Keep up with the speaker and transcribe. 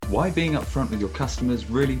Why being upfront with your customers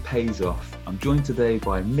really pays off. I'm joined today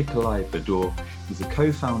by Nikolai Bador. He's a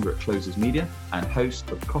co-founder at Closers Media and host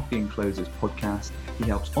of Coffee and Closers podcast. He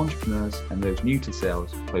helps entrepreneurs and those new to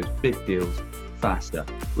sales close big deals faster.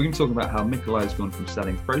 We're going to talk about how Nikolai has gone from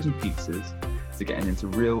selling frozen pizzas to getting into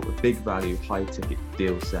real big value, high ticket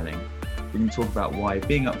deal selling. We're going to talk about why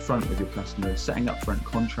being upfront with your customers, setting upfront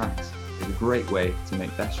contracts is a great way to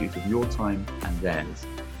make best use of your time and theirs.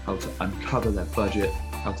 How to uncover their budget,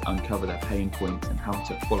 how to uncover their pain points, and how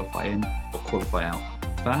to qualify in or qualify out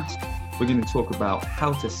fast. We're going to talk about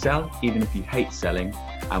how to sell even if you hate selling,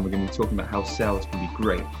 and we're going to be talking about how sales can be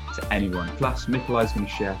great to anyone. Plus, Nikolai's going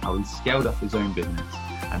to share how he scaled up his own business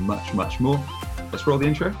and much, much more. Let's roll the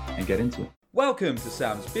intro and get into it. Welcome to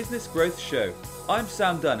Sam's Business Growth Show. I'm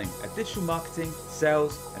Sam Dunning, a digital marketing,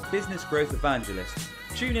 sales, and business growth evangelist.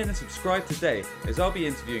 Tune in and subscribe today as I'll be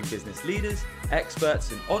interviewing business leaders,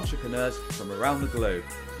 experts, and entrepreneurs from around the globe.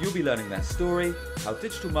 You'll be learning their story, how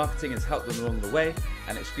digital marketing has helped them along the way,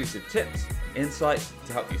 and exclusive tips and insights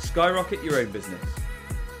to help you skyrocket your own business.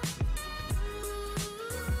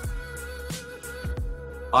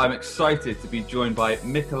 I'm excited to be joined by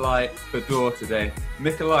Nikolai Bador today.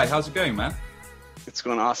 Nikolai, how's it going, man? It's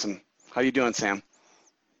going awesome. How you doing, Sam?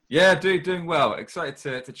 Yeah, doing well.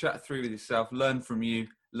 Excited to chat through with yourself, learn from you,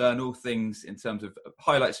 learn all things in terms of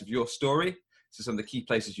highlights of your story, so some of the key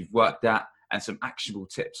places you've worked at, and some actionable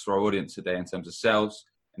tips for our audience today in terms of sales,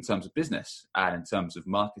 in terms of business, and in terms of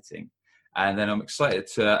marketing. And then I'm excited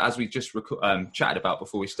to, as we just chatted about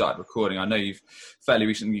before we started recording, I know you've fairly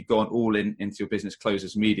recently gone all into your business,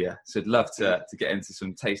 Closers Media. So I'd love to get into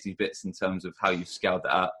some tasty bits in terms of how you've scaled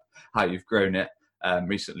that up, how you've grown it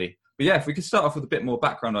recently. But yeah, if we could start off with a bit more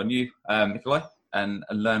background on you, Nikolai, and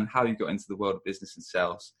learn how you got into the world of business and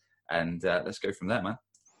sales. And let's go from there, man.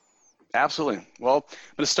 Absolutely. Well,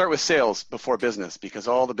 I'm going to start with sales before business, because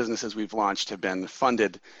all the businesses we've launched have been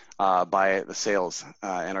funded by the sales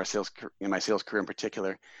and our sales, in my sales career in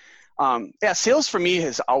particular. Sales for me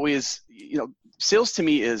has always, sales to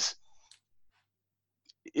me is,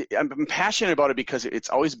 I'm passionate about it because it's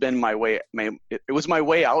always been my way. It was my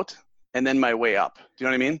way out and then my way up. Do you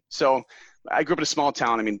know what I mean? So I grew up in a small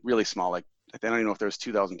town. Really small. Like, I don't even know if there was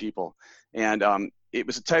 2,000 people. And it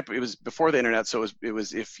was before the internet. So it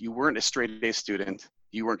was if you weren't a straight A student,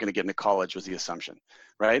 you weren't going to get into college, was the assumption,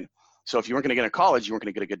 right? So if you weren't going to get into college, you weren't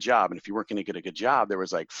going to get a good job. And if you weren't going to get a good job, there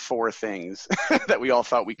was like 4 things that we all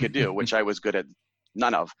thought we could do, which I was good at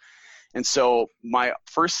none of. And so my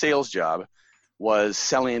first sales job was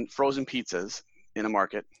selling frozen pizzas in a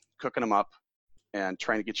market, cooking them up and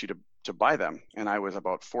trying to get you to buy them. And I was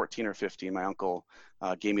about 14 or 15. My uncle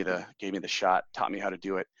gave me the shot, taught me how to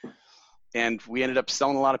do it. And we ended up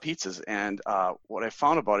selling a lot of pizzas. And what I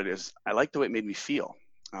found about it is I liked the way it made me feel.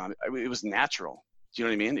 It was natural. Do you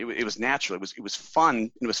know what I mean? It was natural. It was fun.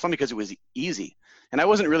 And it was fun because it was easy. And I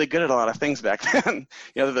wasn't really good at a lot of things back then,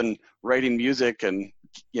 other than writing music and,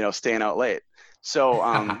 staying out late. So,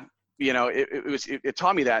 it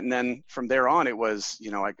taught me that. And then from there on, it was,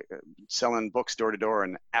 selling books door to door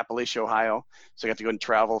in Appalachia, Ohio. So I got to go and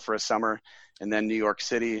travel for a summer, and then New York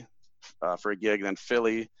City for a gig, then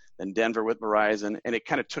Philly, then Denver with Verizon. And it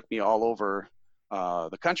kind of took me all over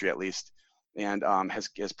the country, at least, and has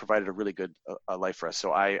provided a really good life for us.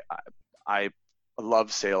 So I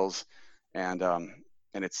love sales, and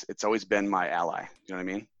it's always been my ally. You know what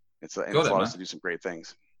I mean? It's allowed us to do some great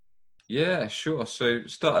things. Yeah, sure. So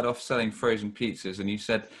started off selling frozen pizzas, and you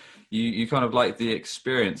said you kind of liked the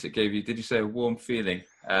experience it gave you. Did you say a warm feeling?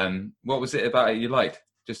 What was it about it you liked?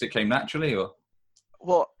 Just it came naturally, or?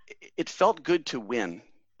 Well, it felt good to win.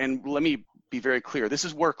 And let me be very clear. This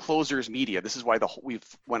is where Closers Media, this is why we've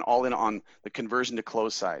went all in on the conversion to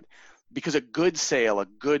close side, because a good sale, a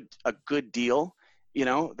good deal,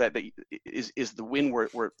 that is the win where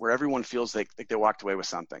everyone feels like they walked away with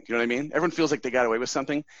something. You know what I mean? Everyone feels like they got away with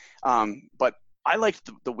something. But I liked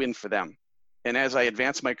the win for them. And as I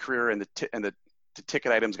advanced my career and the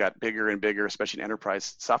ticket items got bigger and bigger, especially in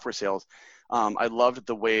enterprise software sales, I loved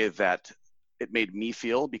the way that it made me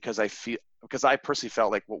feel, because I personally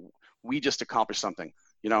felt like, well, we just accomplished something.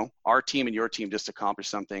 Our team and your team just accomplished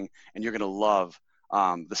something, and you're going to love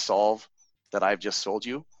the solve that I've just sold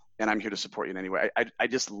you. And I'm here to support you in any way. I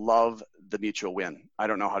just love the mutual win. I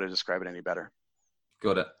don't know how to describe it any better.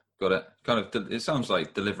 Got it. It sounds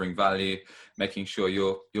like delivering value, making sure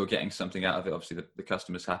you're getting something out of it. Obviously, the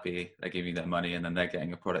customer's happy, they're giving their money, and then they're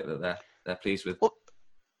getting a product that they're pleased with. Well,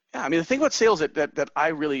 yeah, the thing about sales that I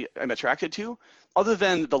really am attracted to, other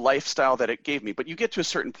than the lifestyle that it gave me, but you get to a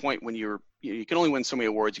certain point when you can only win so many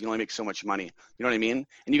awards, you can only make so much money. You know what I mean?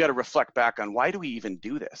 And you got to reflect back on, why do we even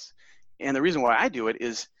do this? And the reason why I do it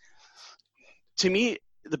is to me,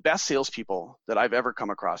 the best salespeople that I've ever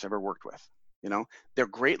come across, ever worked with, they're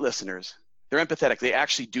great listeners. They're empathetic. They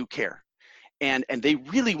actually do care. And they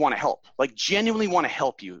really want to help, like genuinely want to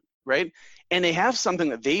help you, right? And they have something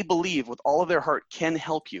that they believe with all of their heart can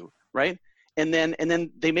help you, right? And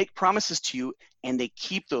then they make promises to you and they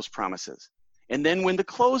keep those promises. And then when the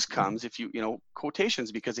close comes, if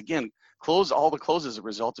quotations, because again, all the close is a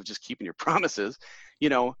result of just keeping your promises,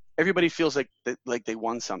 everybody feels like they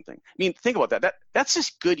won something. I mean, think about that. That's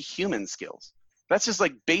just good human skills. That's just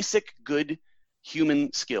like basic good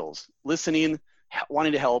human skills, listening,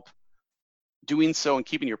 wanting to help, doing so and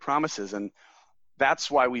keeping your promises. And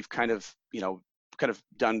that's why we've kind of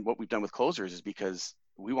done what we've done with closers, is because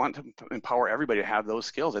we want to empower everybody to have those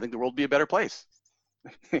skills. I think the world would be a better place.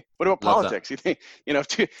 What about politics? You think,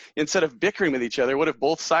 instead of bickering with each other, what if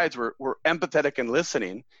both sides were empathetic and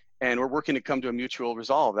listening and we're working to come to a mutual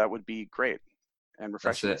resolve? That would be great and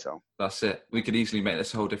refreshing. That's it. We could easily make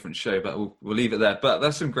this a whole different show, but we'll leave it there. But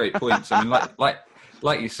that's some great points. I mean,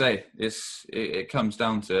 like you say, it comes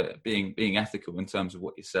down to being ethical in terms of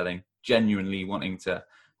what you're selling, genuinely wanting to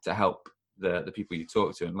help the people you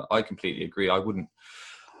talk to. And I completely agree.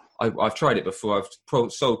 I've tried it before.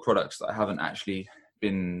 I've sold products that I haven't actually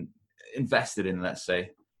been invested in, let's say.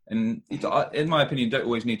 And in my opinion, you don't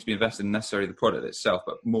always need to be invested in necessarily the product itself,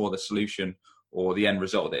 but more the solution or the end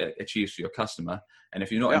result that it achieves for your customer. And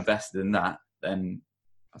if you're not invested in that, then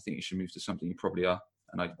I think you should move to something you probably are.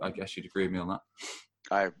 And I guess you'd agree with me on that.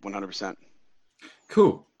 I 100%.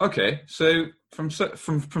 Cool. Okay. So from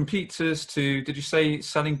pizzas to, did you say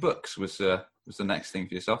selling books was the next thing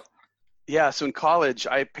for yourself? Yeah. So in college,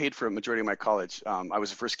 I paid for a majority of my college. I was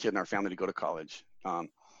the first kid in our family to go to college.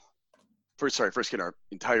 First kid in our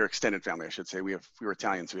entire extended family, I should say. We were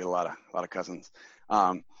Italian, so we had a lot of cousins.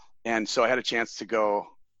 And so I had a chance to go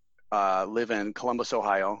live in Columbus,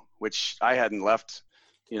 Ohio, which I hadn't left,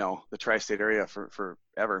 the tri-state area for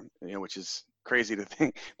forever, which is crazy to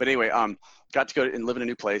think. But anyway, got to go and live in a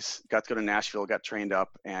new place, got to go to Nashville, got trained up,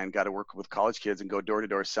 and got to work with college kids and go door to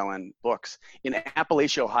door selling books in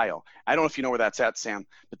Appalachia, Ohio. I don't know if you know where that's at, Sam,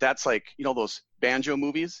 but that's like, those banjo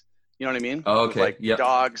movies. You know what I mean? Oh, okay. Like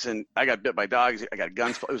dogs, and I got bit by dogs. I got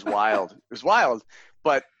guns. It was wild. It was wild.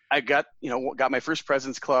 But I got my first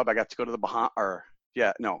President's Club. I got to go to got to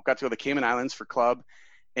go to the Cayman Islands for club.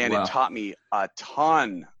 And It taught me a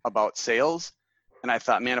ton about sales. And I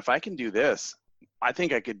thought, man, if I can do this, I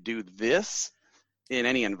think I could do this in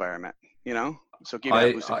any environment, So give me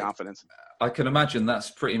that boost of confidence. I can imagine that's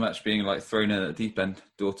pretty much being like thrown in at the deep end,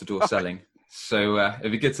 door-to-door selling. So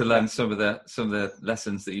it'd be good to learn some of the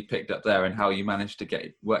lessons that you picked up there and how you managed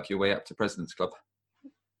to work your way up to President's Club.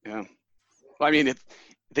 Yeah. Well, I mean,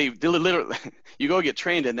 they literally, you go get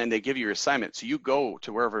trained and then they give you your assignment. So you go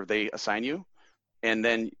to wherever they assign you, and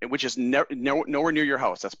then, which is nowhere near your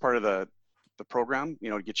house. That's part of the program,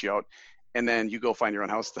 to get you out. And then you go find your own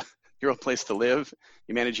house, your own place to live.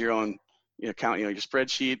 You manage your own account, your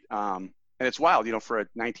spreadsheet. And it's wild, for a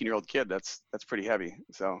 19-year-old kid, that's pretty heavy.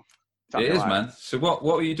 So it is, man. So what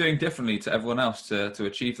were you doing differently to everyone else to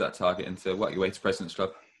achieve that target and to work your way to President's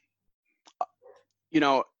Club?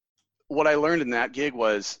 What I learned in that gig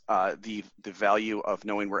was the value of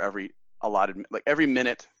knowing where every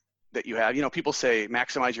minute that you have. People say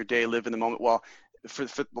maximize your day, live in the moment. Well, for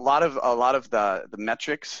a lot of the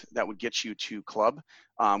metrics that would get you to club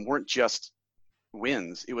weren't just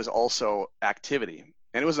wins. It was also activity,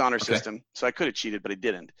 and it was an honor system. So I could have cheated, but I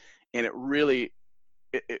didn't. And it really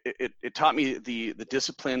it taught me the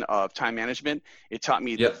discipline of time management. It taught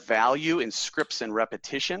me the value in scripts and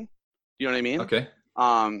repetition. You know what I mean? Okay.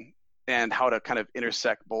 And how to kind of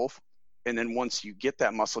intersect both. And then once you get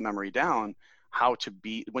that muscle memory down,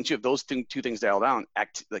 once you have those two things dialed down,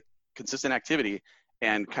 like consistent activity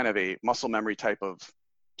and kind of a muscle memory type of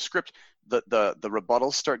script, the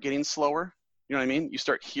rebuttals start getting slower. You know what I mean? You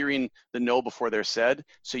start hearing the no before they're said,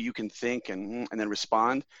 so you can think and then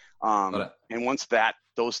respond. And once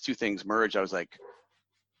those two things merge, I was like,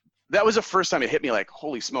 that was the first time it hit me like,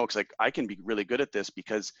 holy smokes, like I can be really good at this,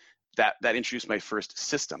 because that introduced my first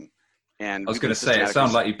system. And I was going to say, it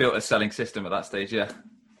sounds like you built a selling system at that stage. Yeah,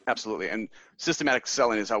 absolutely. And systematic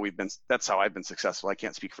selling is that's how I've been successful. I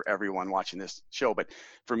can't speak for everyone watching this show, but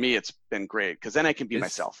for me, it's been great because then I can be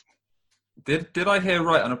myself. Did I hear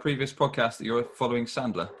right on a previous podcast that you're following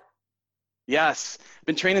Sandler? Yes.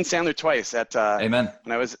 Been training Sandler twice at, Amen.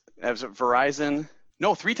 When I was at Verizon.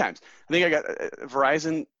 No, 3 times. I think I got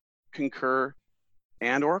Verizon, Concur,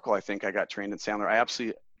 and Oracle. I think I got trained in Sandler. I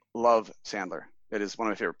absolutely love Sandler. It is one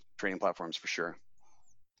of my favorite training platforms for sure.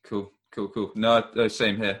 Cool. Cool. No,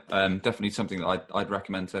 same here. Definitely something that I'd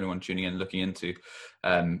recommend to anyone tuning in, looking into.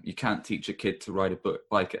 You can't teach a kid to ride a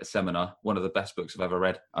bike at a seminar. One of the best books I've ever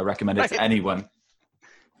read. I recommend it to anyone.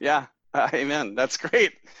 Yeah. Amen. That's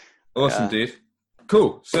great. Awesome, dude.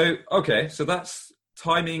 Cool. So that's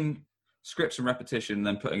timing, scripts and repetition, and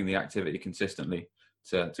then putting in the activity consistently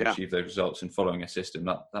to achieve those results and following a system.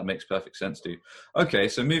 That makes perfect sense, dude. Okay,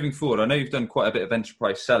 so moving forward, I know you've done quite a bit of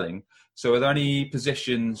enterprise selling. So are there any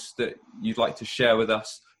positions that you'd like to share with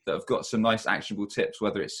us that have got some nice actionable tips,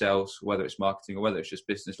 whether it's sales, whether it's marketing, or whether it's just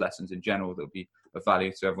business lessons in general that would be of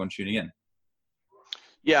value to everyone tuning in?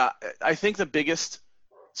 Yeah, I think the biggest,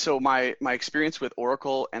 so my experience with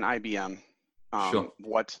Oracle and IBM, Sure.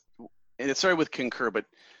 And it started with Concur, but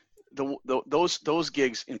those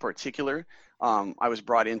gigs in particular, I was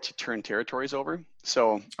brought in to turn territories over.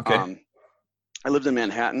 So I lived in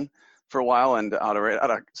Manhattan for a while and out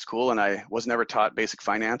of school, and I was never taught basic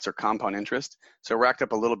finance or compound interest. So I racked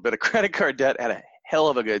up a little bit of credit card debt, had a hell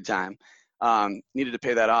of a good time. Needed to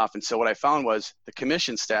pay that off. And so what I found was the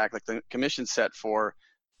commission stack, like the commission set for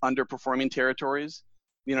underperforming territories,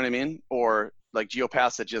 you know what I mean? Or like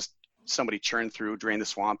Geopaths that just somebody churned through, drained the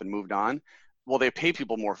swamp and moved on. Well, they pay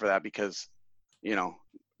people more for that because,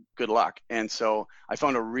 good luck. And so I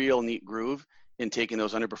found a real neat groove in taking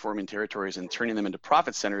those underperforming territories and turning them into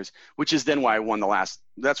profit centers, which is then why I won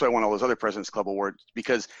that's why I won all those other President's Club awards,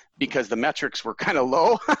 because the metrics were kind of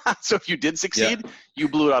low. So if you did succeed, you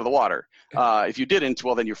blew it out of the water. If you didn't,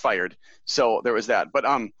 well, then you're fired. So there was that. But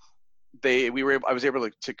I was able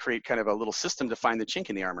to create kind of a little system to find the chink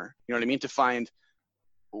in the armor. You know what I mean? To find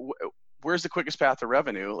where's the quickest path to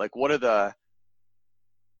revenue? Like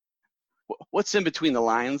what's in between the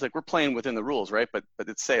lines? Like we're playing within the rules, right? But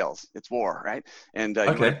it's sales, it's war, right? And you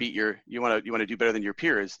want to beat you want to do better than your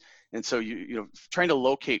peers. And so trying to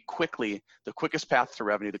locate quickly the quickest path to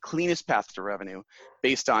revenue, the cleanest path to revenue,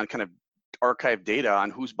 based on kind of archived data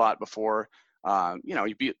on who's bought before. Your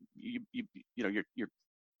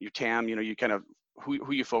TAM, you kind of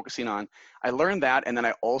who you're focusing on. I learned that, and then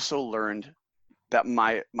I also learned that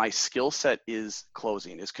my skill set is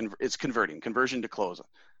closing, is conversion to close.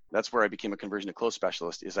 That's where I became a conversion to close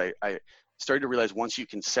specialist. Is I started to realize once you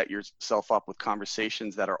can set yourself up with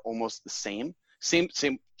conversations that are almost the same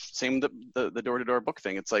the door-to-door book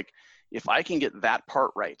thing. It's like, if I can get that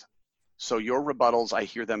part right, so your rebuttals, I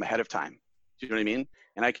hear them ahead of time. Do you know what I mean?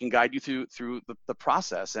 And I can guide you through the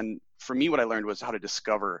process. And for me, what I learned was how to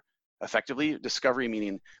discover effectively. Discovery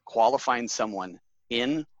meaning qualifying someone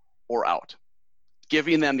in or out,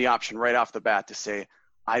 giving them the option right off the bat to say,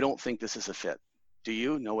 I don't think this is a fit. Do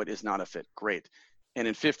you? No, it is not a fit. Great. And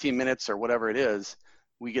in 15 minutes or whatever it is,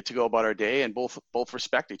 we get to go about our day and both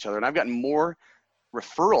respect each other. And I've gotten more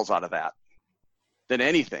referrals out of that than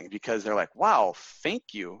anything, because they're like, wow, thank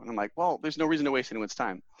you. And I'm like, well, there's no reason to waste anyone's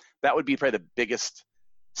time. That would be probably the biggest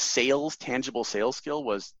tangible sales skill,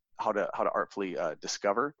 was how to artfully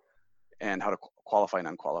discover and how to qualify and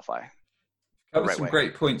unqualify. That was some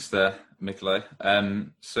great points there,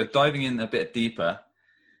 Mikolaj. So diving in a bit deeper,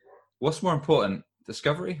 what's more important,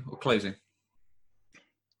 discovery or closing?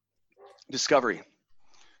 Discovery.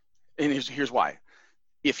 And here's why.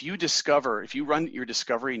 If you run your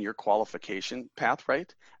discovery and your qualification path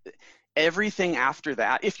right, everything after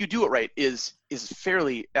that, if you do it right, is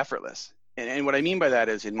fairly effortless. And what I mean by that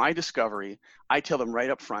is, in my discovery, I tell them right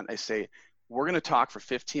up front, I say, we're going to talk for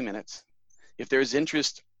 15 minutes. If there's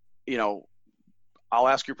interest, I'll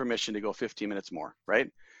ask your permission to go 15 minutes more, right?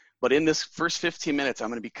 But in this first 15 minutes, I'm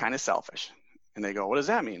going to be kind of selfish. And they go, what does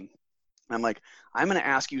that mean? And I'm like, I'm going to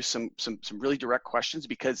ask you some really direct questions,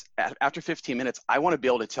 because after 15 minutes, I want to be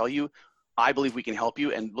able to tell you, I believe we can help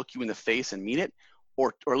you, and look you in the face and mean it,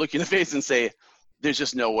 or look you in the face and say, there's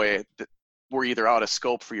just no way that we're either out of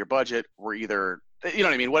scope for your budget. We're either, you know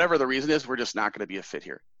what I mean? Whatever the reason is, we're just not going to be a fit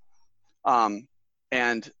here.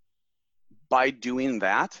 And by doing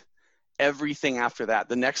that, everything after that,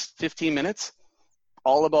 the next 15 minutes,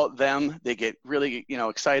 all about them. They get really,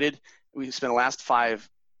 excited. We spend the last 5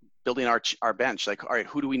 building our bench. Like, all right,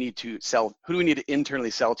 who do we need to sell? Who do we need to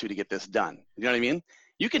internally sell to get this done? You know what I mean?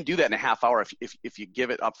 You can do that in a half hour if you give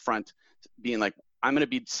it up front, being like, I'm going to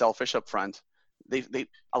be selfish up front.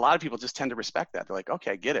 A lot of people just tend to respect that. They're like,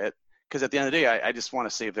 okay, I get it. Because at the end of the day, I just want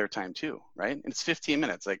to save their time too, right? And it's 15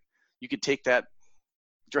 minutes. Like, you could take that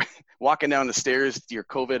walking down the stairs to your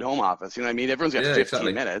COVID home office. You know what I mean? Everyone's got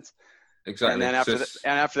 15 minutes. Exactly. And then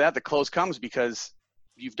after that, the close comes, because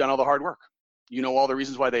you've done all the hard work. You know all the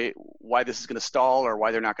reasons why this is going to stall, or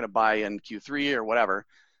why they're not going to buy in Q3 or whatever.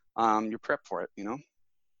 You're prepped for it,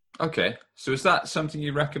 Okay. So is that something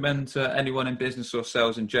you recommend to anyone in business or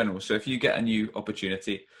sales in general? So if you get a new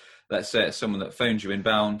opportunity, let's say it's someone that phones you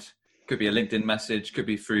inbound, could be a LinkedIn message, could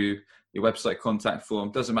be through your website contact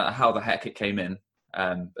form, doesn't matter how the heck it came in,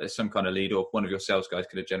 but it's some kind of lead, or one of your sales guys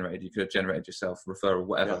could have generated, you could have generated yourself, referral,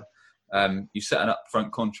 whatever. You set an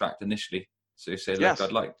upfront contract initially. So you say, look,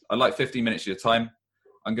 I'd like 15 minutes of your time.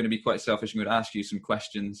 I'm going to be quite selfish. I'm going to ask you some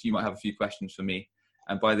questions. You might have a few questions for me.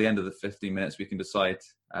 And by the end of the 15 minutes, we can decide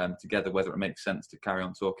together whether it makes sense to carry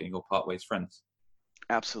on talking or part ways friends.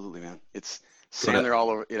 Absolutely, man. It's Sandler all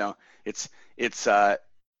over, it's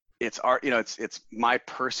my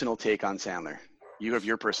personal take on Sandler. You have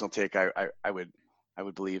your personal take, I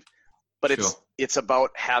would believe, but it's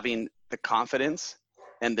about having the confidence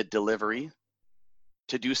and the delivery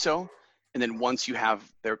to do so. And then once you have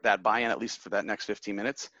that buy-in, at least for that next 15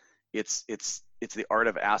 minutes, it's the art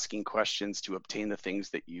of asking questions to obtain the things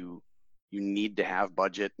that you need to have,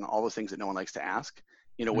 budget and all those things that no one likes to ask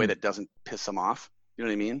in a way that doesn't piss them off. You know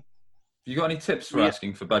what I mean? You got any tips for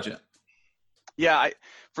asking for budget? Yeah,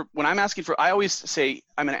 when I'm asking for, I always say,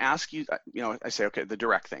 I'm going to ask you, I say, okay, the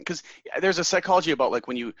direct thing. Because there's a psychology about like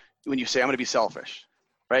when you say, I'm going to be selfish,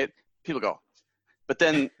 right? People go, but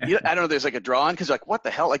then, I don't know, there's like a draw on because like, what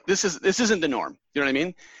the hell? Like this isn't the norm. You know what I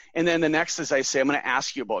mean? And then the next is I say, I'm going to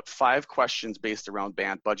ask you about 5 questions based around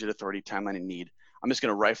BANT, budget, authority, timeline, and need. I'm just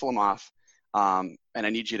going to rifle them off. And I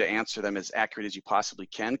need you to answer them as accurate as you possibly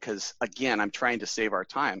can. Because again, I'm trying to save our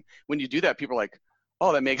time. When you do that, people are like,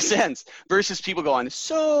 oh, that makes sense. Versus people going,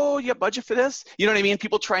 so you have budget for this? You know what I mean?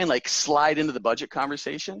 People try and like slide into the budget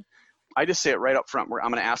conversation. I just say it right up front where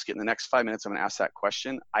I'm going to ask it in the next 5 minutes. I'm going to ask that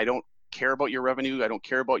question. I don't care about your revenue. I don't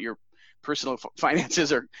care about your personal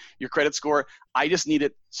finances or your credit score. I just need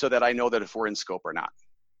it so that I know that if we're in scope or not,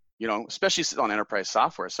 especially on enterprise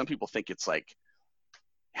software. Some people think it's like,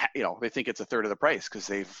 they think it's a third of the price because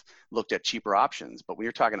they've looked at cheaper options. But when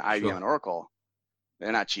you're talking IBM and Oracle,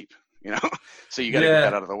 they're not cheap, so you got to get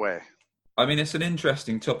that out of the way. I mean, it's an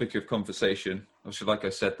interesting topic of conversation. Obviously, like I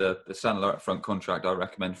said, the Sandler upfront contract I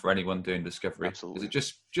recommend for anyone doing discovery. Absolutely. Because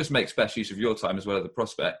it just makes best use of your time as well as the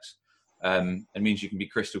prospects. And means you can be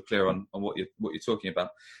crystal clear on what you're talking about.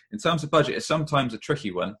 In terms of budget, it's sometimes a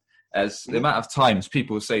tricky one, as the amount of times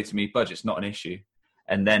people will say to me, budget's not an issue.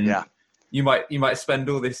 And then you might spend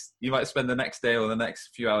the next day or the next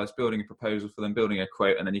few hours building a proposal for them, building a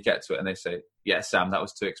quote, and then you get to it and they say, yeah, Sam, that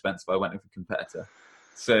was too expensive. I went with a competitor.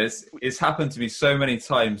 So it's happened to me so many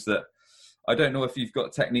times that I don't know if you've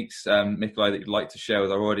got techniques, Nikolai, that you'd like to share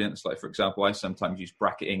with our audience. Like, for example, I sometimes use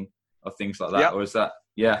bracketing or things like that. Or is that,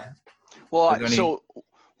 Well, so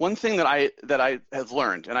one thing that I have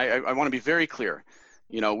learned, and I want to be very clear,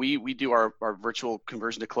 we do our virtual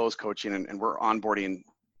conversion to close coaching, and we're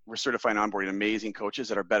certifying onboarding amazing coaches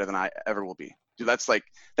that are better than I ever will be. Dude, that's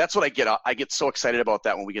what I get. I get so excited about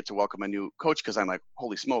that when we get to welcome a new coach, because I'm like,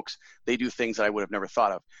 holy smokes, they do things that I would have never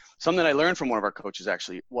thought of. Something that I learned from one of our coaches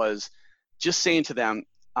actually was just saying to them,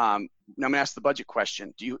 now I'm going to ask the budget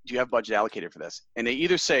question. Do you have budget allocated for this? And they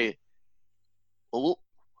either say, well,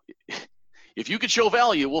 if you could show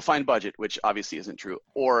value, we'll find budget, which obviously isn't true.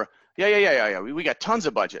 Or, yeah, we got tons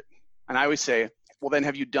of budget. And I always say, well, then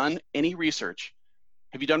have you done any research?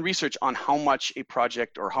 Have you done research on how much a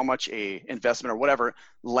project or how much a investment or whatever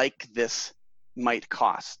like this might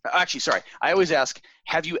cost? Actually, sorry. I always ask,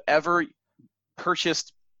 have you ever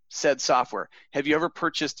purchased said software? Have you ever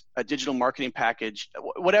purchased a digital marketing package,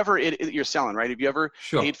 whatever you're selling, right? Have you ever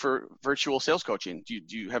paid for virtual sales coaching?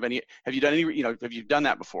 Have you done any, have you done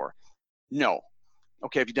that before? No.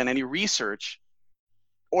 Okay. Have you done any research?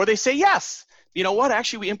 Or they say, yes. You know what?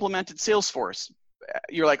 Actually, we implemented Salesforce.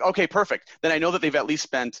 You're like, okay, perfect. Then I know that they've at least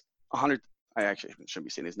spent 100. I actually shouldn't be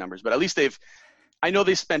saying these numbers, but at least I know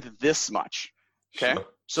they spent this much. Okay. Sure.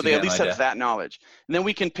 So they at least have that knowledge. And then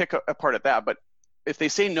we can pick apart at that. But if they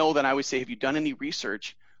say no, then I always say, have you done any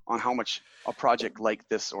research on how much a project like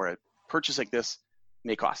this or a purchase like this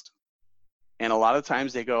may cost? And a lot of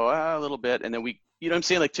times they go, a little bit. And then you know what I'm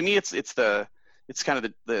saying? Like, to me, it's kind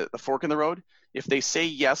of the fork in the road. If they say,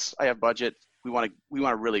 yes, I have budget, we want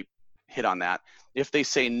to really hit on that. If they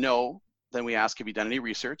say no, then we ask, have you done any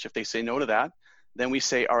research? If they say no to that, then we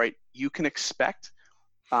say, all right, you can expect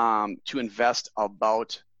to invest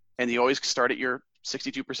about, and you always start at your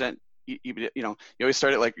 62%. You always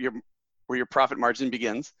start at like where your profit margin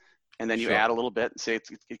begins, and then you add a little bit and say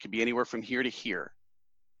it could be anywhere from here to here.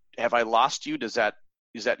 Have I lost you? Is that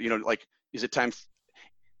is it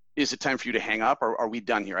time for you to hang up, or are we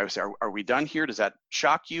done here? I would say, are we done here? Does that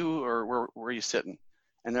shock you, or where are you sitting?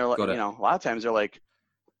 And they're like, a lot of times they're like,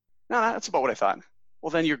 no, that's about what I thought.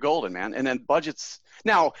 Well, then you're golden, man. And then budgets,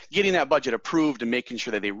 now getting that budget approved and making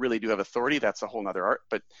sure that they really do have authority, that's a whole nother art,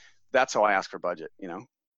 but that's how I ask for budget,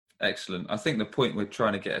 Excellent. I think the point we're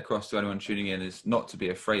trying to get across to anyone tuning in is not to be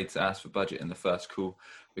afraid to ask for budget in the first call,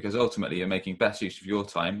 because ultimately you're making best use of your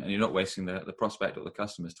time and you're not wasting the prospect or the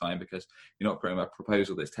customer's time, because you're not putting a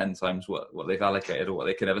proposal that's 10 times what they've allocated or what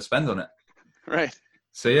they could ever spend on it. Right.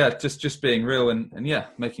 So yeah, just being real and yeah,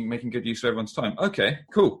 making good use of everyone's time. Okay,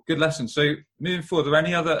 cool. Good lesson. So moving forward, are there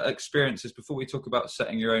any other experiences before we talk about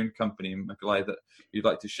setting your own company, Mikolaj, that you'd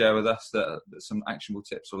like to share with us, that some actionable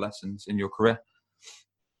tips or lessons in your career?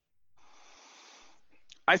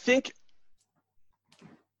 I think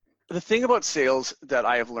the thing about sales that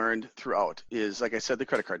I have learned throughout is, like I said, the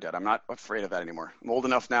credit card debt. I'm not afraid of that anymore. I'm old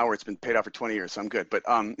enough now where it's been paid off for 20 years, so I'm good. But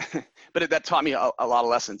that taught me a lot of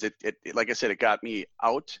lessons. It like I said, it got me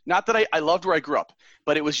out. Not that I loved where I grew up,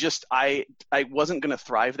 but it was just I wasn't going to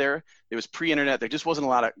thrive there. It was pre-internet. There just wasn't a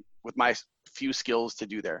lot of, with my few skills, to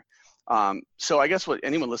do there. So I guess what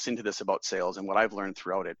anyone listening to this about sales and what I've learned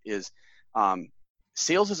throughout it is,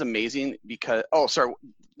 sales is amazing because,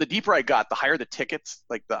 the deeper I got, the higher the tickets,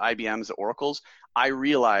 like the IBMs, the Oracles, I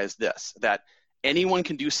realized this, that anyone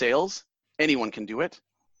can do sales, anyone can do it,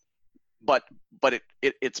 but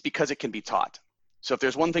it's because it can be taught. So if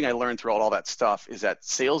there's one thing I learned throughout all that stuff, is that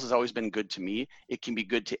sales has always been good to me. It can be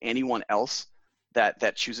good to anyone else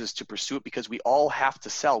that chooses to pursue it, because we all have to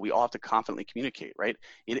sell. We all have to confidently communicate, right?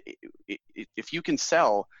 If you can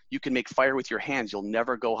sell, you can make fire with your hands. You'll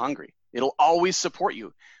never go hungry. It'll always support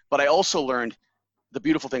you. But I also learned the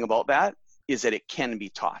beautiful thing about that is that it can be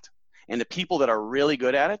taught. And the people that are really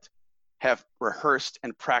good at it have rehearsed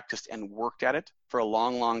and practiced and worked at it for a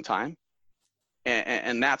long, long time.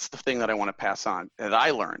 And that's the thing that I want to pass on, that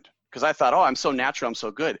I learned. Because I thought, I'm so natural, I'm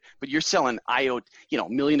so good. But you're selling $1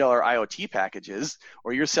 million IoT packages,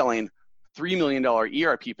 or you're selling $3 million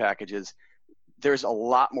ERP packages. There's a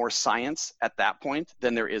lot more science at that point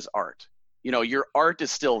than there is art. Your art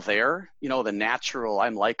is still there, the natural,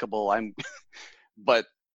 I'm likable, but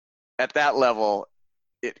at that level,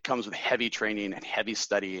 it comes with heavy training and heavy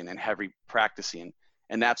studying and heavy practicing.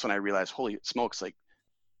 And that's when I realized, holy smokes, like,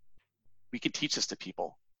 we could teach this to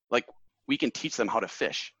people. Like, we can teach them how to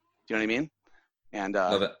fish. Do you know what I mean? And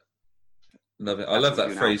love it. I love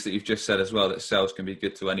that phrase that you've just said as well, that sales can be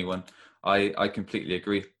good to anyone. I completely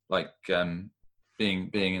agree. Like,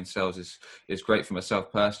 being in sales is great for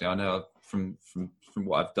myself personally. I know from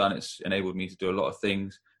what I've done, it's enabled me to do a lot of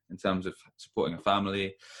things in terms of supporting a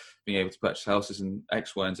family, being able to purchase houses and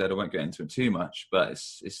X, Y, and Z. I won't get into it too much, but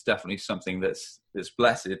it's definitely something that's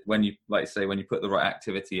blessed when you, like say, when you put the right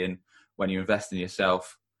activity in, when you invest in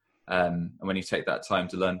yourself, and when you take that time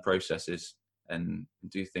to learn processes and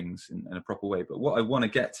do things in a proper way. But what I want to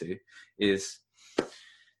get to is,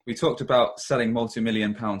 we talked about selling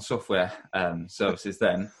multi-million pound software services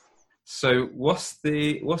then. So what's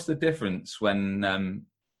the difference when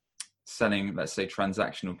selling, let's say,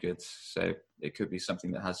 transactional goods? So it could be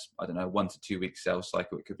something that has, 1 to 2 week sales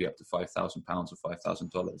cycle. It could be up to £5,000 or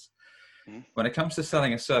 $5,000. Mm-hmm. When it comes to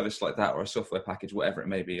selling a service like that, or a software package, whatever it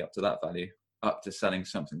may be, up to that value, up to selling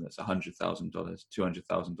something that's $100,000,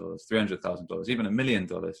 $200,000, $300,000, even $1 million,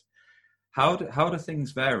 how do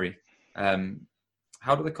things vary?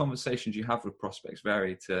 How do the conversations you have with prospects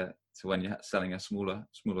vary to when you're selling a smaller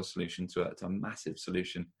solution to a massive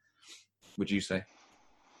solution, would you say?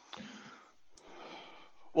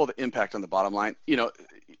 Well, the impact on the bottom line,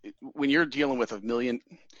 when you're dealing with $1 million,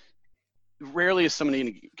 rarely is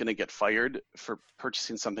somebody going to get fired for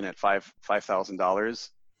purchasing something at $5,000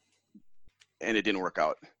 and it didn't work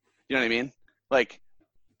out. You know what I mean? Like,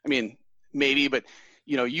 maybe, but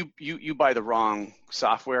you buy the wrong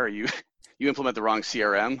software, you implement the wrong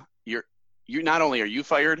CRM, you not only are you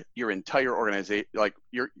fired, your entire organization, like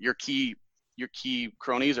your key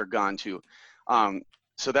cronies are gone too.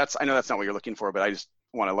 So I know that's not what you're looking for, but I just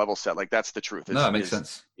want to level set. Like, that's the truth. No, it makes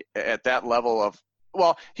sense. At that level of,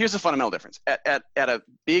 well, here's the fundamental difference. At a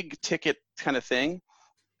big ticket kind of thing,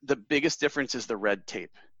 the biggest difference is the red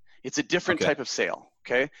tape. It's a different type of sale,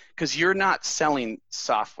 okay? Because you're not selling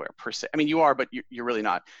software per se. You are, but you're really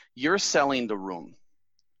not. You're selling the room,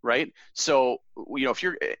 right? So, if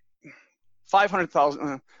you're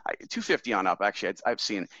 500,000, 250 on up, actually, I've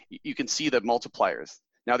seen, you can see the multipliers.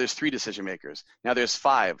 Now there's 3 decision makers. Now there's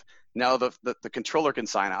 5. Now the controller can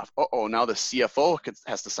sign off. Now the CFO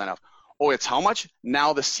has to sign off. It's how much?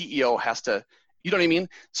 Now the CEO has to, you know what I mean?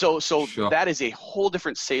 So sure. That is a whole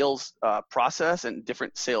different sales process and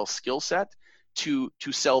different sales skill set to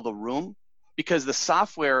sell the room, because the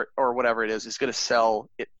software or whatever it is going to sell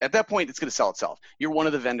it. At that point, it's going to sell itself. You're one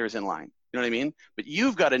of the vendors in line. You know what I mean? But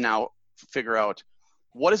you've got to now figure out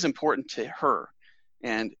what is important to her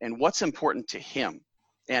and what's important to him,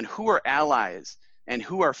 and who are allies and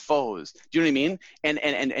who are foes. Do you know what I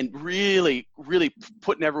mean? And really, really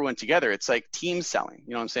putting everyone together. It's like team selling.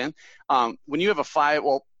 You know what I'm saying? When you have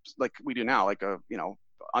like we do now, like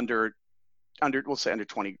under we'll say under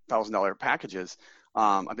 $20,000 packages.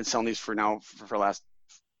 I've been selling these for the last,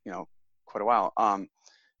 quite a while.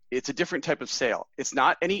 It's a different type of sale. It's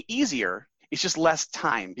not any easier. It's just less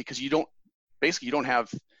time because you don't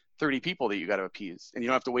have 30 people that you got to appease, and you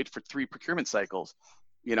don't have to wait for 3 procurement cycles.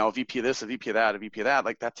 A VP of this, a VP of that, a VP of that.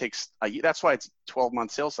 Like that takes that's why it's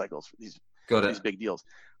 12-month sales cycles for these big deals.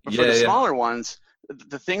 But for the smaller ones,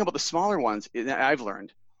 the thing about the smaller ones I've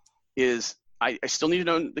learned is I still need to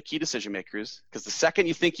know the key decision makers, because the second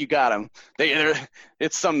you think you got them,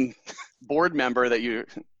 it's some board member that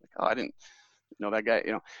I didn't know that guy.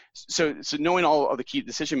 So knowing all of the key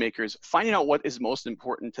decision makers, finding out what is most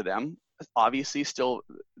important to them, obviously still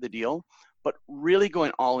the deal, but really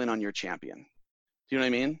going all in on your champion. Do you know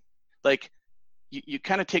what I mean? Like you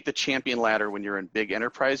kind of take the champion ladder when you're in big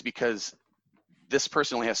enterprise, because this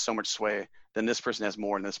person only has so much sway, then this person has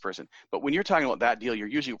more than this person. But when you're talking about that deal,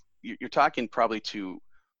 you're talking probably to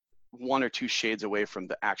 1 or 2 shades away from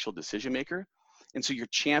the actual decision maker. And so your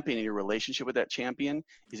champion and your relationship with that champion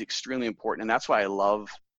is extremely important. And that's why I love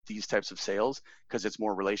these types of sales, because it's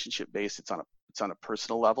more relationship based. It's on a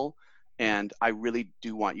personal level. And I really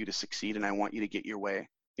do want you to succeed, and I want you to get your way.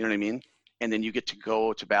 You know what I mean? And then you get to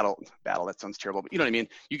go to battle. That sounds terrible, but you know what I mean?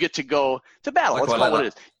 You get to go to battle. Let's call it what it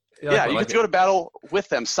is. Yeah, you get to go to battle with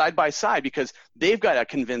them side by side, because they've got to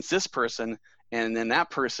convince this person and then that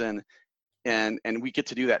person, and we get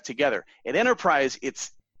to do that together. At enterprise,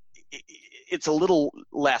 it's a little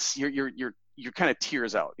less. You're kind of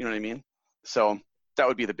tears out. You know what I mean? So that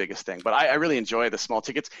would be the biggest thing. But I really enjoy the small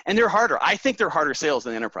tickets, and they're harder. I think they're harder sales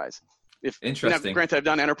than enterprise. Interesting. Granted, I've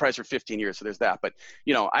done enterprise for 15 years, so there's that. But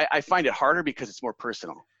I find it harder because it's more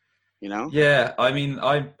personal. Yeah, I mean,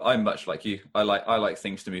 I'm much like you. I like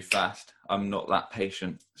things to move fast. I'm not that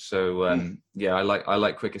patient. So yeah, I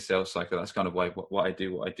like quicker sales cycle. That's kind of why what I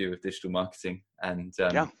do with digital marketing. And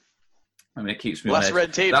I mean, it keeps me less on edge.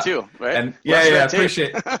 red tape too, right? And I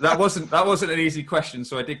appreciate that wasn't an easy question.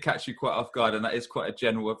 So I did catch you quite off guard, and that is quite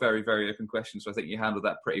a very, very open question. So I think you handled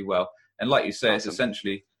that pretty well. And like you say, awesome. It's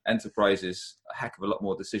essentially enterprises, a heck of a lot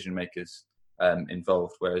more decision makers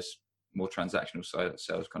involved, whereas more transactional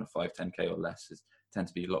sales, kind of 5, 10K or less, tend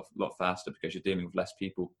to be a lot faster, because you're dealing with less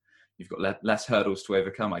people. You've got less hurdles to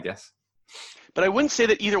overcome, I guess. But I wouldn't say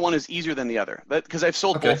that either one is easier than the other, because I've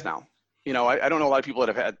sold both now. I don't know a lot of people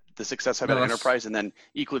that have had the success I've had at enterprise, and then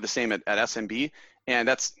equally the same at SMB. And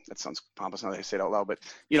that sounds pompous now that I say it out loud, but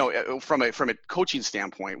from a coaching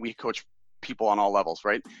standpoint, we coach people on all levels,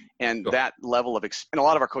 right? And Cool. That level of and a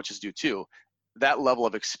lot of our coaches do too. That level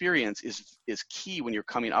of experience is key when you're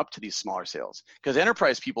coming up to these smaller sales, because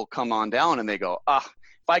enterprise people come on down and they go, if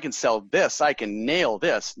I can sell this, I can nail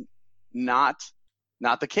this. Not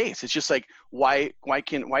the case. It's just like, why are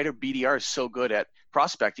BDRs so good at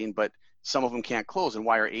prospecting, but some of them can't close? And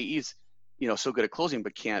why are AEs, so good at closing,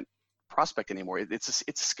 but can't prospect anymore? It's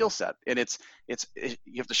a skill set, and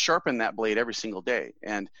you have to sharpen that blade every single day.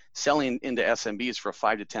 And selling into SMBs for a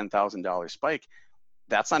 $5,000 to $10,000 spike,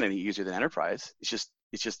 that's not any easier than enterprise. It's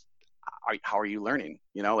just how are you learning?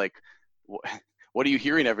 Like what are you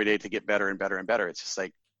hearing every day to get better and better and better? It's just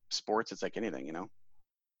like sports. It's like anything,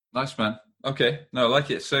 Nice, man. Okay. No, I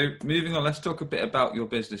like it. So moving on, let's talk a bit about your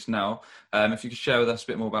business now. If you could share with us a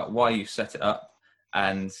bit more about why you set it up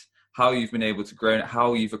and how you've been able to grow it,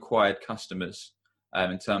 how you've acquired customers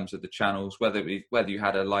in terms of the channels, whether you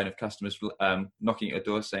had a line of customers knocking at your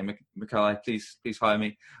door saying, Michalai, please hire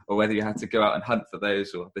me, or whether you had to go out and hunt for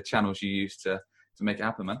those, or the channels you used to make it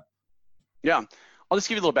happen, man. Yeah. I'll just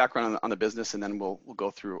give you a little background on the business, and then we'll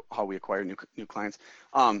go through how we acquire new clients.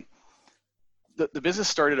 The business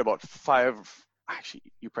started about actually,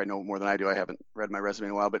 you probably know more than I do. I haven't read my resume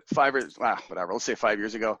in a while, but 5 years, whatever, let's say 5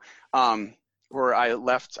 years ago, where I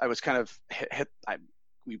left. I was kind of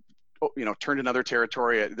we turned another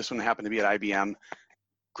territory. This one happened to be at IBM.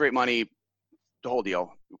 Great money, the whole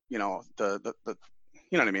deal. The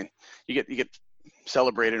you know what I mean? You get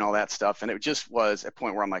celebrated and all that stuff. And it just was a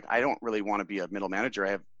point where I'm like, I don't really want to be a middle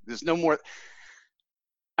manager. There's no more.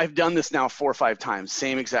 I've done this now 4 or 5 times,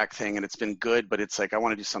 same exact thing, and it's been good, but it's like, I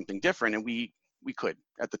want to do something different. And we could,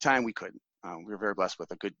 at the time we could. We were very blessed with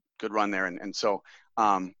a good run there. And so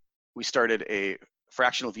we started a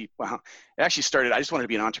fractional VP. Well, it actually started, I just wanted to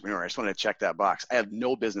be an entrepreneur. I just wanted to check that box. I had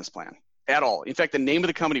no business plan at all. In fact, the name of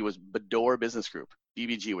the company was Bedore Business Group,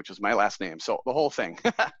 BBG, which was my last name. So the whole thing,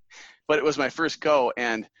 but it was my first go.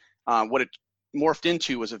 And what it morphed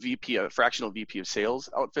into was a fractional VP of sales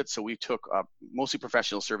outfit. So we took mostly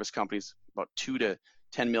professional service companies, about 2 to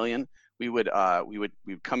 10 million. We would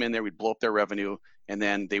come in there, we'd blow up their revenue, and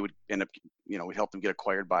then they would end up, we'd help them get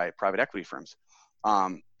acquired by private equity firms.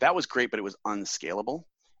 That was great, but it was unscalable.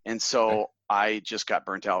 And so I just got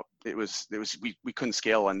burnt out. We couldn't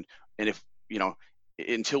scale. And if,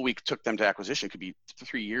 until we took them to acquisition, it could be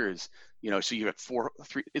 3 years, so you got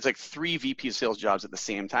it's like 3 VP of sales jobs at the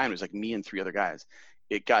same time. It was like me and 3 other guys.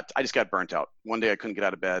 I just got burnt out. One day I couldn't get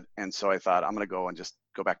out of bed. And so I thought, I'm going to go and just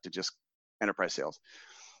go back to just enterprise sales.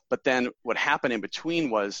 But then what happened in between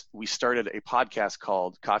was we started a podcast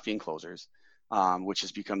called Coffee and Closers, which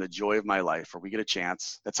has become the joy of my life, where we get a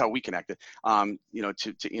chance. That's how we connected,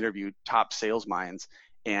 to interview top sales minds.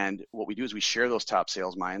 And what we do is we share those top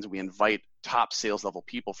sales minds. We invite top sales level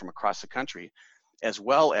people from across the country, as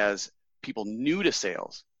well as people new to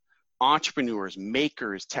sales, entrepreneurs,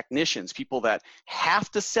 makers, technicians, people that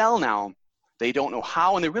have to sell now. They don't know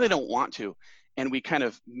how, and they really don't want to. And we kind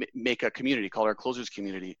of make a community called our Closers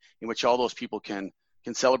Community, in which all those people can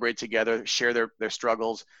celebrate together, share their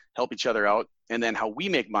struggles, help each other out. And then how we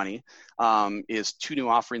make money is 2 new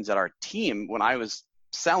offerings that our team, when I was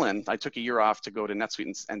selling, I took a year off to go to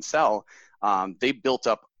NetSuite and sell. They built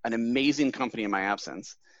up an amazing company in my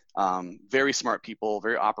absence. Very smart people,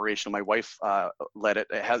 very operational. My wife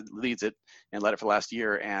leads it and led it for the last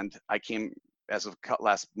year. And I came, as of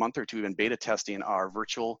last month or 2, in beta testing our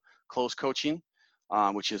virtual close coaching,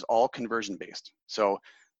 which is all conversion based. So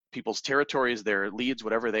people's territories, their leads,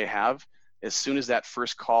 whatever they have, as soon as that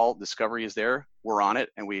first call discovery is there, we're on it,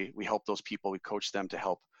 and we help those people. We coach them to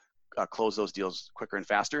help close those deals quicker and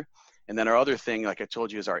faster. And then our other thing, like I told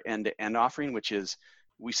you, is our end-to-end offering, which is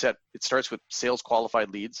it starts with sales qualified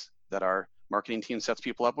leads that our marketing team sets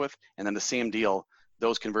people up with, and then the same deal,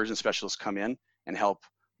 those conversion specialists come in and help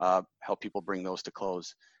people bring those to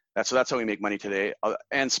close. That's how we make money today,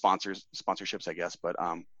 and sponsorships, I guess. But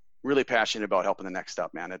really passionate about helping the next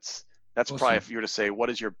step, man. That's awesome. Probably, if you were to say, what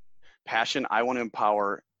is your passion? I want to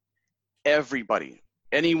empower everybody,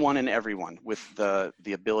 anyone and everyone, with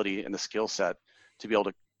the ability and the skill set to be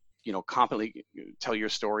able to, confidently tell your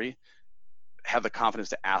story, have the confidence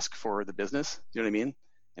to ask for the business. You know what I mean?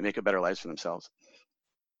 And make a better lives for themselves.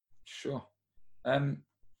 Sure.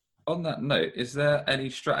 On that note, is there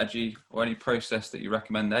any strategy or any process that you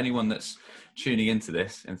recommend anyone that's tuning into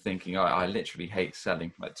this and thinking, I literally hate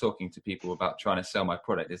selling, like talking to people about trying to sell my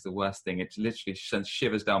product is the worst thing. It literally sends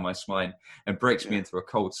shivers down my spine and breaks me into a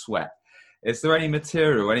cold sweat. Is there any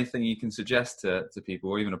material, anything you can suggest to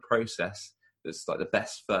people, or even a process that's like the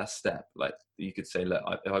best first step? Like you could say, look,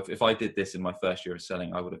 if I did this in my first year of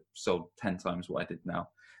selling, I would have sold 10 times what I did now,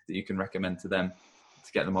 that you can recommend to them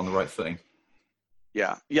to get them on the right footing?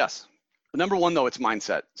 Yeah. Yes. Number one, though, it's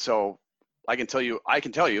mindset. So I can tell you,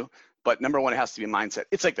 but number one, it has to be mindset.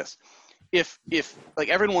 It's like this. If like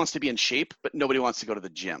everyone wants to be in shape, but nobody wants to go to the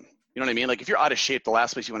gym. You know what I mean? Like if you're out of shape, the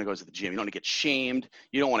last place you want to go is to the gym. You don't want to get shamed.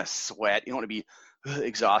 You don't want to sweat. You don't want to be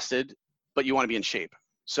exhausted, but you want to be in shape.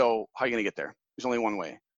 So how are you going to get there? There's only one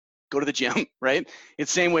way. Go to the gym, right?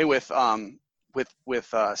 It's the same way with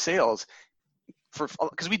sales.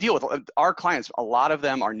 Because we deal with our clients, a lot of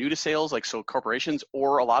them are new to sales, like so corporations,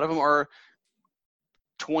 or a lot of them are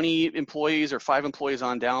 20 employees or 5 employees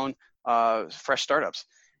on down, fresh startups,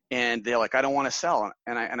 and they're like, I don't want to sell,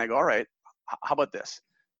 and I go, all right, how about this?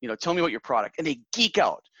 Tell me about your product, and they geek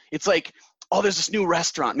out. It's like, oh, there's this new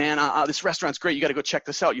restaurant, man. This restaurant's great. You got to go check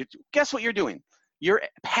this out. Guess what you're doing? You're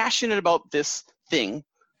passionate about this thing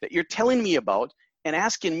that you're telling me about, and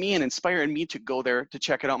asking me and inspiring me to go there to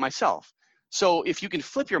check it out myself. So if you can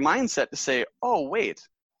flip your mindset to say, oh, wait,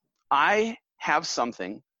 I have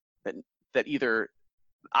something that either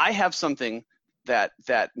I have something that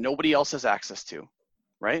nobody else has access to,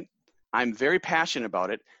 right? I'm very passionate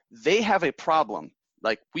about it. They have a problem.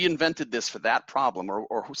 Like we invented this for that problem,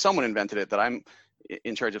 or someone invented it that I'm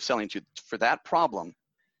in charge of selling to for that problem,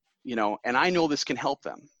 and I know this can help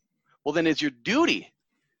them. Well, then it's your duty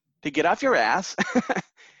to get off your ass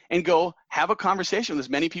and go have a conversation with as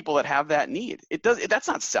many people that have that need. That's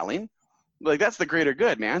not selling. Like that's the greater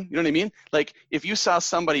good, man. You know what I mean? Like if you saw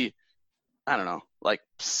somebody, I don't know, like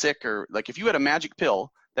sick, or like if you had a magic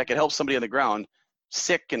pill that could help somebody on the ground,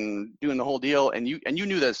 sick and doing the whole deal, and you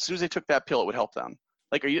knew that as soon as they took that pill, it would help them.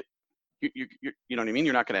 Like, you know what I mean?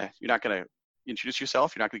 You're not gonna introduce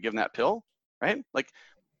yourself. You're not gonna give them that pill, right? Like,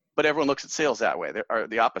 but everyone looks at sales that way. They're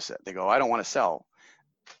the opposite. They go, I don't want to sell.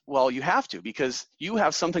 Well, you have to, because you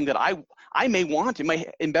have something that I may want, it may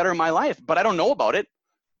better my life, but I don't know about it.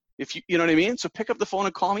 If you know what I mean? So pick up the phone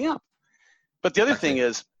and call me up. But the other thing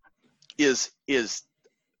is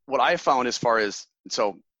what I found as far as,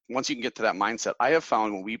 so once you can get to that mindset, I have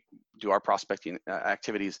found when we do our prospecting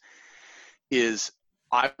activities is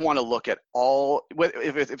I want to look at all,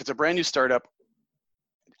 if it's a brand new startup,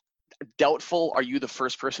 doubtful, are you the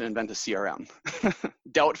first person to invent a CRM?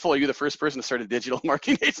 Doubtful, are you the first person to start a digital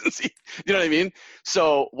marketing agency? You know what I mean?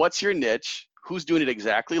 So what's your niche? Who's doing it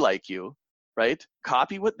exactly like you, right?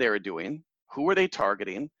 Copy what they're doing. Who are they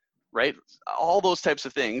targeting, right? All those types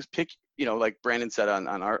of things. Pick, like Brandon said on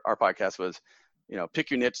our podcast was,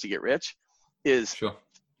 pick your niche to get rich, is Sure.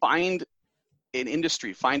 Find an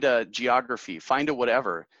industry, find a geography, find a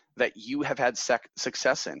whatever that you have had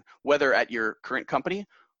success in, whether at your current company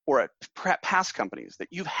or at past companies that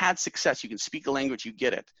you've had success. You can speak the language, you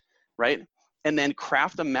get it, right? And then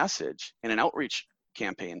craft a message in an outreach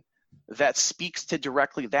campaign that speaks to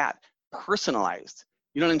directly that, personalized.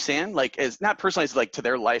 You know what I'm saying? Like, as not personalized like to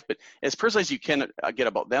their life, but as personalized as you can get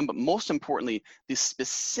about them. But most importantly, the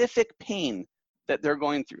specific pain that they're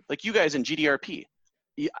going through. Like you guys in GDRP,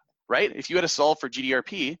 right? If you had to solve for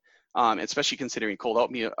GDRP, especially considering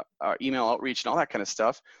cold email outreach and all that kind of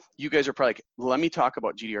stuff, you guys are probably like, let me talk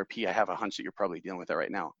about GDRP. I have a hunch that you're probably dealing with that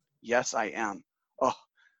right now. Yes, I am. Oh,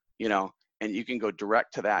 and you can go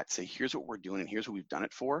direct to that. Say, here's what we're doing and here's what we've done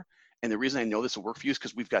it for. And the reason I know this will work for you is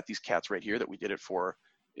because we've got these cats right here that we did it for,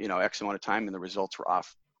 X amount of time, and the results were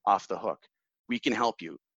off the hook. We can help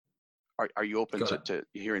you. Are you open to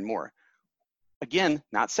hearing more? Again,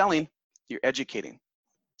 not selling, you're educating.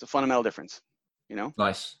 It's a fundamental difference,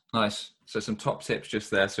 Nice. So some top tips just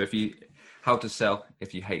there. So how to sell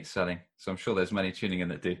if you hate selling. So I'm sure there's many tuning in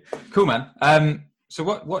that do. Cool, man. So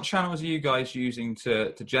what channels are you guys using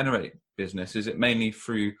to generate business? Is it mainly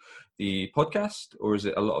through the podcast, or is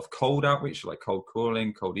it a lot of cold outreach, like cold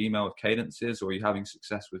calling, cold email with cadences, or are you having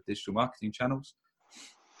success with digital marketing channels?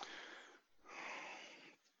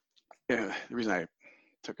 Yeah, the reason I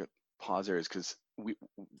took a pause there is because we've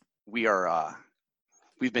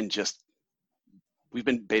been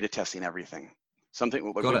beta testing everything.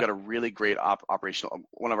 We've got a really great operational.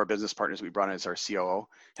 One of our business partners we brought in as our COO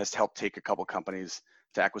has helped take a couple companies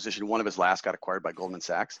to acquisition. One of his last got acquired by Goldman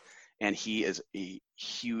Sachs, and he is a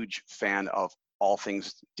huge fan of all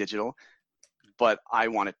things digital. But I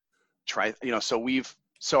want to try,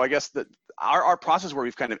 so I guess that our process where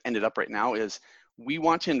we've kind of ended up right now is we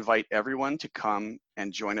want to invite everyone to come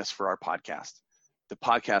and join us for our podcast. The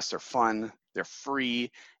podcasts are fun. They're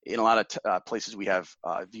free. In a lot of places, we have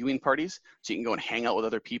viewing parties, so you can go and hang out with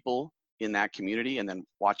other people in that community and then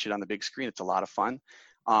watch it on the big screen. It's a lot of fun.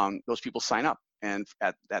 Those people sign up, and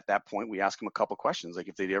at that point, we ask them a couple questions, like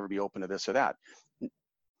if they'd ever be open to this or that.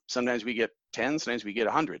 Sometimes we get 10, sometimes we get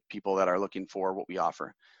 100 people that are looking for what we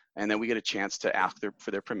offer, and then we get a chance to ask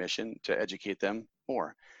for their permission to educate them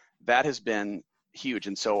more. That has been huge,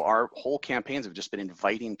 and so our whole campaigns have just been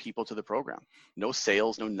inviting people to the program. No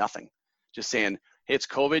sales, no nothing. Just saying, hey, it's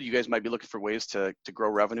COVID. You guys might be looking for ways to grow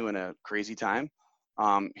revenue in a crazy time.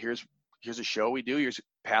 Here's a show we do. Here's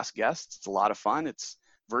past guests. It's a lot of fun. It's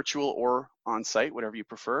virtual or on site, whatever you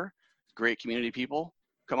prefer. Great community people.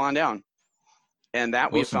 Come on down. And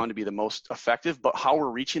that we've found to be the most effective. But how we're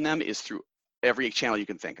reaching them is through every channel you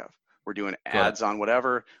can think of. We're doing ads on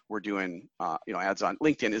whatever. We're doing ads on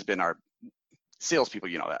LinkedIn. Has been our salespeople.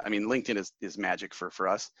 That. I mean, LinkedIn is magic for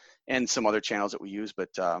us, and some other channels that we use. But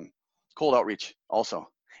cold outreach also.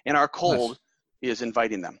 And our cold is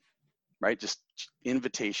inviting them, right? Just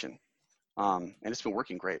invitation. And it's been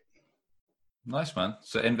working great. Nice, man.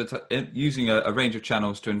 So using a range of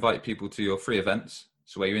channels to invite people to your free events.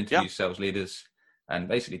 So where you interview sales leaders and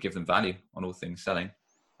basically give them value on all things selling.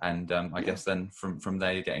 And I guess then from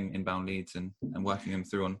there, you're getting inbound leads and working them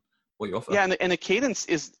through on what you offer. Yeah. And the cadence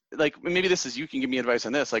is like, maybe you can give me advice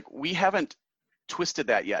on this. Like, we haven't twisted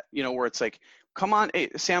that yet, where it's like, come on, hey,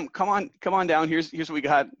 Sam, come on down. Here's what we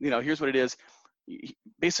got. Here's what it is.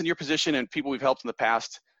 Based on your position and people we've helped in the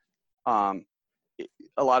past, a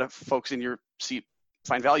lot of folks in your seat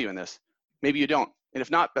find value in this. Maybe you don't. And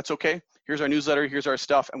if not, that's okay. Here's our newsletter. Here's our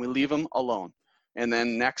stuff. And we leave them alone. And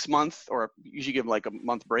then next month, or usually give them like a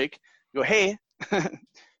month break, you go, hey,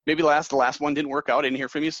 maybe the last one didn't work out. I didn't hear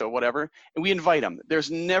from you, so whatever. And we invite them.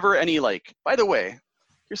 There's never any like, by the way,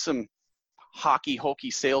 here's some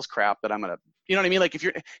hokey sales crap that I'm going to, you know what I mean? Like if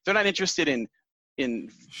they're not interested in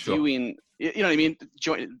viewing, you know what I mean?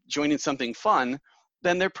 Joining something fun,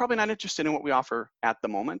 then they're probably not interested in what we offer at the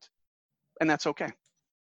moment. And that's okay.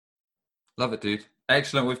 Love it, dude.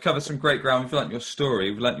 Excellent. We've covered some great ground. We've learnt your story.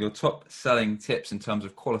 We've learnt your top selling tips in terms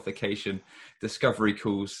of qualification, discovery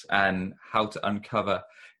calls, and how to uncover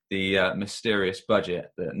the mysterious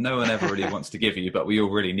budget that no one ever really wants to give you, but we all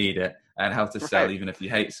really need it, and how to sell even if you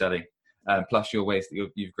hate selling. plus your ways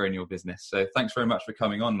that you've grown your business. So thanks very much for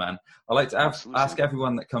coming on, man. I'd like to ask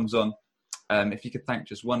everyone that comes on, if you could thank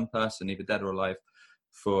just one person, either dead or alive,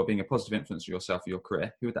 for being a positive influence for yourself or your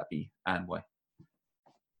career, who would that be and why?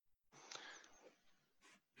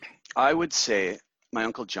 I would say my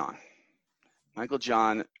Uncle John. My Uncle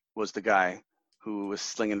John was the guy who was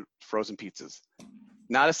slinging frozen pizzas.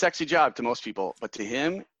 Not a sexy job to most people, but to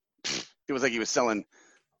him, it was like he was selling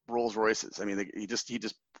Rolls Royces. I mean, he just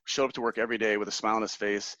showed up to work every day with a smile on his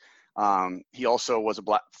face. He also was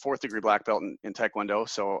a fourth degree black belt in Taekwondo,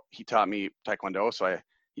 so he taught me Taekwondo. So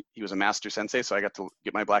he was a master sensei, so I got to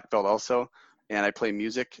get my black belt also. And I play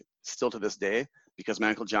music still to this day because my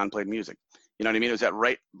Uncle John played music. You know what I mean? It was at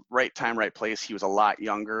right time, right place. He was a lot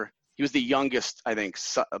younger. He was the youngest, I think,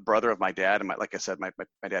 brother of my dad. And like I said, my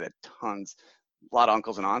dad had a lot of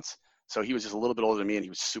uncles and aunts. So he was just a little bit older than me, and he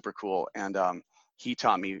was super cool. And he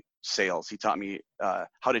taught me sales. He taught me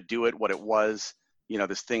how to do it, what it was. You know,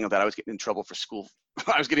 this thing that I was getting in trouble for school.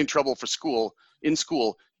 I was getting in trouble for school,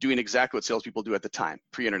 doing exactly what salespeople do at the time,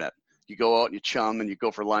 pre-internet. You go out and you chum and you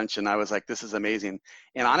go for lunch. And I was like, this is amazing.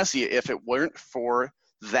 And honestly, if it weren't for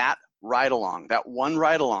that one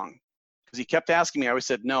ride along, because he kept asking me, I always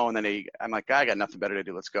said no. And then I'm like, I got nothing better to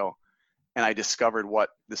do. Let's go. And I discovered what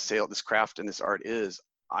this craft and this art is.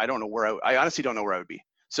 I honestly don't know where I would be.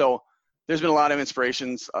 So there's been a lot of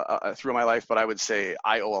inspirations through my life, but I would say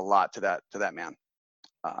I owe a lot to that man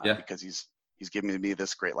because he's given me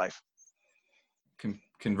this great life.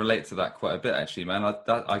 Can relate to that quite a bit, actually, man.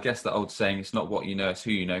 I guess the old saying, it's not what you know, it's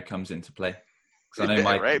who you know, comes into play. Because I know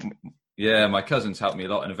my cousins helped me a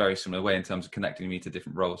lot in a very similar way in terms of connecting me to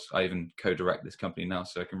different roles. I even co-direct this company now,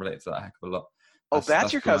 so I can relate to that a heck of a lot.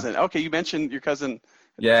 That's your cousin. Okay, you mentioned your cousin.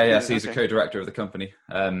 Yeah, so he's a co-director of the company.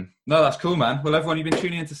 No, that's cool, man. Well, everyone, you've been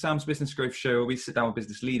tuning into Sam's Business Growth Show, where we sit down with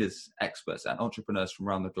business leaders, experts, and entrepreneurs from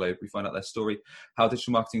around the globe. We find out their story, how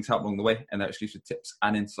digital marketing's helped along the way, and their exclusive tips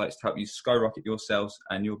and insights to help you skyrocket your sales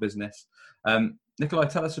and your business. Nikolai,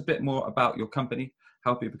 tell us a bit more about your company,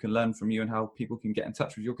 how people can learn from you, and how people can get in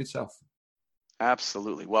touch with your good self.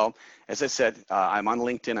 Absolutely. Well, as I said, I'm on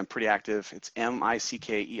LinkedIn. I'm pretty active. It's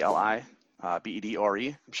Mickeli. Bedore.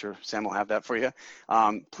 I'm sure Sam will have that for you.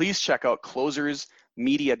 Please check out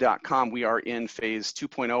closersmedia.com. We are in phase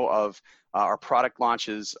 2.0 of our product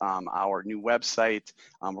launches, our new website.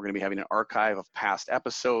 We're going to be having an archive of past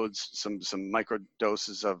episodes, some micro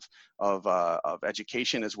doses of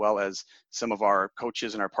education, as well as some of our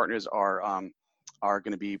coaches and our partners are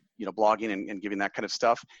going to be blogging and giving that kind of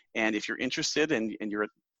stuff. And if you're interested and you're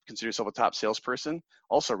consider yourself a top salesperson,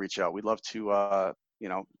 also reach out. We'd love to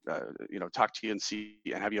talk to you and see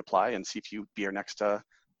and have you apply and see if you be our next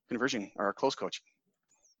conversion or our close coach.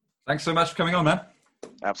 Thanks so much for coming on, man.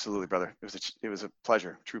 Absolutely, brother. It was a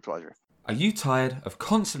pleasure, true pleasure. Are you tired of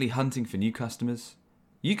constantly hunting for new customers?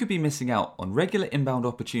 You could be missing out on regular inbound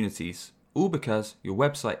opportunities, all because your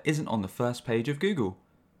website isn't on the first page of Google.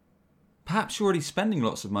 Perhaps you're already spending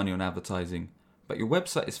lots of money on advertising, but your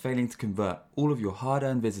website is failing to convert all of your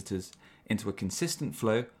hard-earned visitors into a consistent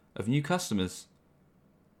flow of new customers.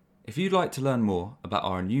 If you'd like to learn more about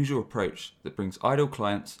our unusual approach that brings idle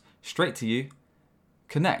clients straight to you,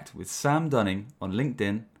 connect with Sam Dunning on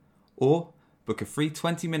LinkedIn or book a free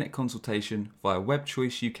 20-minute consultation via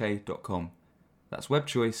webchoiceuk.com. That's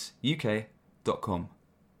webchoiceuk.com.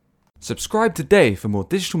 Subscribe today for more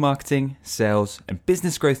digital marketing, sales, and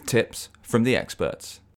business growth tips from the experts.